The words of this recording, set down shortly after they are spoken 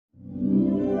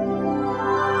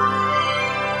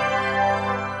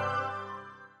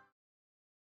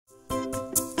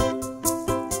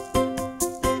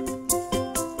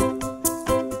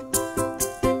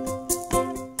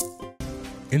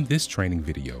this training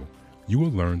video, you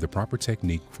will learn the proper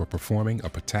technique for performing a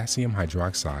potassium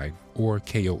hydroxide or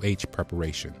KOH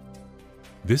preparation.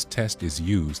 This test is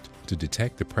used to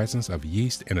detect the presence of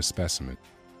yeast in a specimen.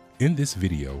 In this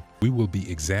video, we will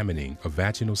be examining a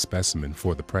vaginal specimen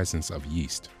for the presence of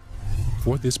yeast.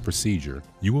 For this procedure,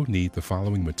 you will need the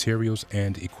following materials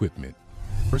and equipment: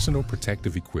 personal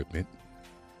protective equipment,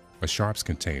 a sharps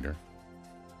container,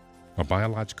 a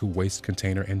biological waste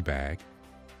container and bag,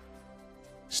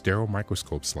 sterile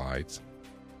microscope slides,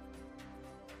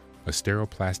 a sterile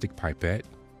plastic pipette,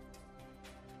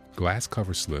 glass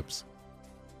cover slips,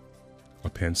 a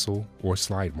pencil or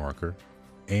slide marker,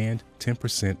 and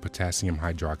 10% potassium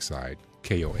hydroxide,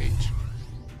 KOH.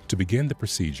 To begin the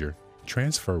procedure,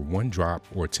 transfer 1 drop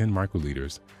or 10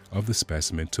 microliters of the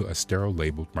specimen to a sterile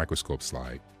labeled microscope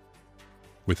slide.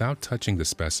 Without touching the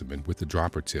specimen with the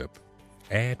dropper tip,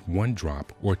 add 1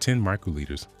 drop or 10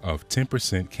 microliters of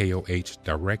 10% KOH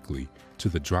directly to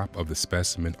the drop of the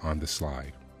specimen on the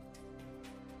slide.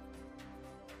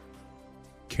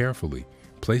 Carefully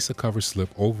place a cover slip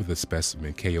over the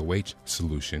specimen KOH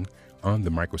solution on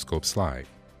the microscope slide.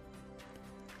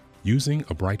 Using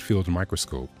a bight-field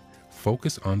microscope,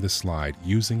 focus on the slide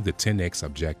using the 10x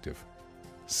objective.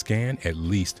 Scan at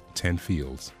least 10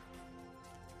 fields.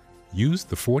 Use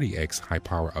the 40x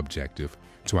high-power objective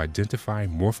to identify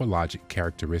morphologic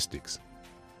characteristics.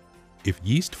 If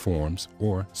yeast forms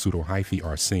or pseudohyphae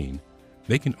are seen,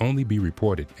 they can only be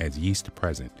reported as yeast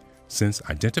present, since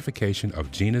identification of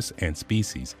genus and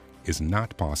species is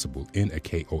not possible in a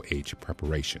KOH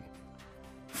preparation.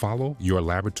 Follow your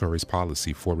laboratory's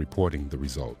policy for reporting the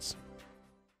results.